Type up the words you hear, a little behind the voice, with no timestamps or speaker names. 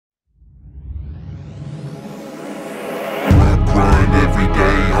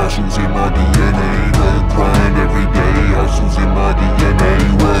hustle's in my DNA. Work, grind every day, hustle's in my DNA.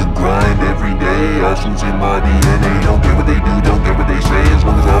 Work, grind every day, hustle's in my DNA. Don't care what they do, don't care what they say, as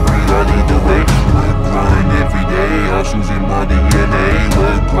long as I breathe, I lead the way. Work, grind every day, hustle's in my DNA.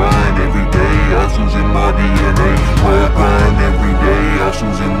 Work, grind every day, hustle's in my DNA. Work, grind every day,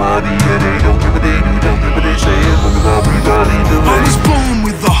 hustle's in my DNA. Don't care what they do, don't care what they say, as long as I breathe, I lead the way. I was born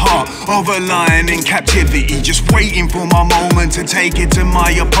with the heart of a lion in captivity, just waiting for my moment to take it to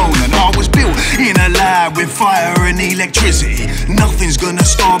my opponent. I was built in a lab with fire and electricity. Nothing's gonna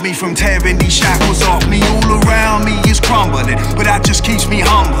stop me from tearing these shackles off me. All around me is crumbling, but that just keeps me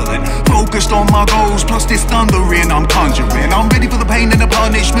humbling. Focused on my goals, plus this thundering I'm conjuring. I'm ready for the pain and the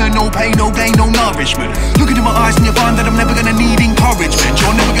punishment. No pain, no gain, no nourishment. Look into my eyes and you find that I'm never gonna need encouragement.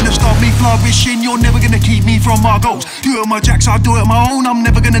 You're never gonna stop me flourishing. You're never gonna keep me from my goals. Do it on my jacks, I do it on my own. I'm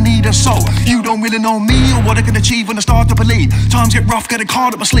never gonna need a soul. You don't really know me or what I can achieve when I start to believe. Times get rough, get a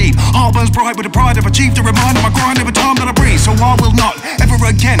card up my sleeve. Heart burns bright with the pride I've achieved. A reminder of my grind every time that I breathe. So I will not ever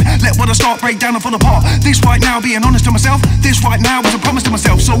again let what I start break down and fall apart. This right now, being honest to myself. This right now is a promise to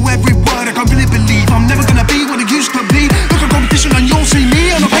myself. So every word I can't really believe. I'm never gonna be what I used to be. Look at competition and you'll see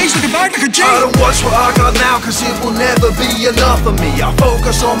me on the page looking back like a G. I don't watch what I got now, cause it will never be enough for me. I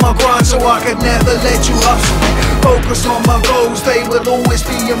focus on my grind so I can never let you hustle me. Focus on my goals, they will always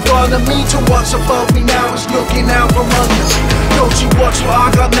be in front of me. To what's above me now is looking out from under me. Don't you watch what I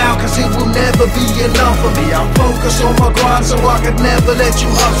got now, cause it will never be enough for me. I focus on my grind so I can never let you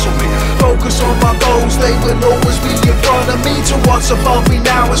hustle me. Focus on my goals, they will always be in front of me. To what's above me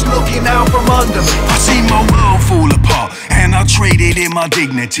now is looking out from under me. I see my world fall apart and I traded in my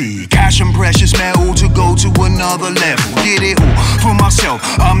dignity. Cash and precious metal to go to another level. Did it all for myself,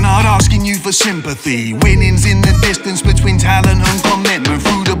 I'm not asking you for sympathy. Winning's in the distance between talent and commitment.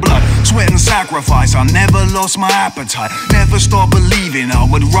 Through the blood, sweat and sacrifice, I never lost my appetite. Never stopped believing I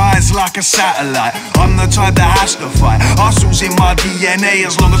would rise like a satellite. I'm the type that has to fight. Hustle's in my DNA.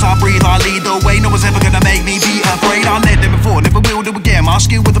 As long as I breathe, I lead the way. No one's ever gonna make me be afraid. I led them before, never will do again. My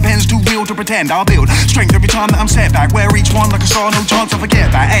skill with the pen's too real to pretend. I'll build strength every time that I'm set back. Wear each one like a star, no chance I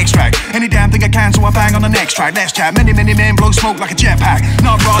forget that. Extract any damn thing I can, so I bang on the next track. Let's chat. Many men blow smoke like a jetpack.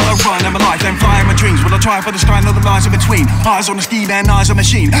 Not rather run in my life than fly in my dreams. Will I try for the sky, know the lines in between. Eyes on the ski man, eyes on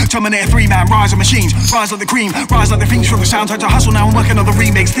machine. Terminator 3-man, rise on machines. Rise like the cream, rise like the things from the sound. Time to hustle now, I'm working on the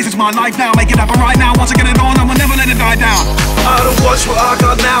remix. This is my life now, make it happen right now. Once I get it on, I will never let it die down. I don't watch what I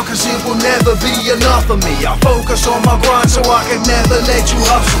got now, cause it will never be enough for me. I focus on my grind so I can never let you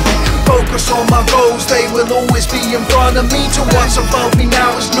hustle me. Focus on my goals, they will always be in front of me. To what's above me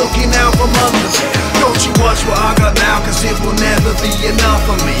now is looking out from under me. Don't you watch what I got now, cause it will never be enough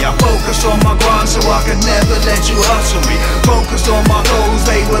for me. I focus on my grind so I can never let you hustle me. Focus on my goals,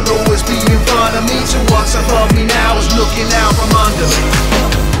 they will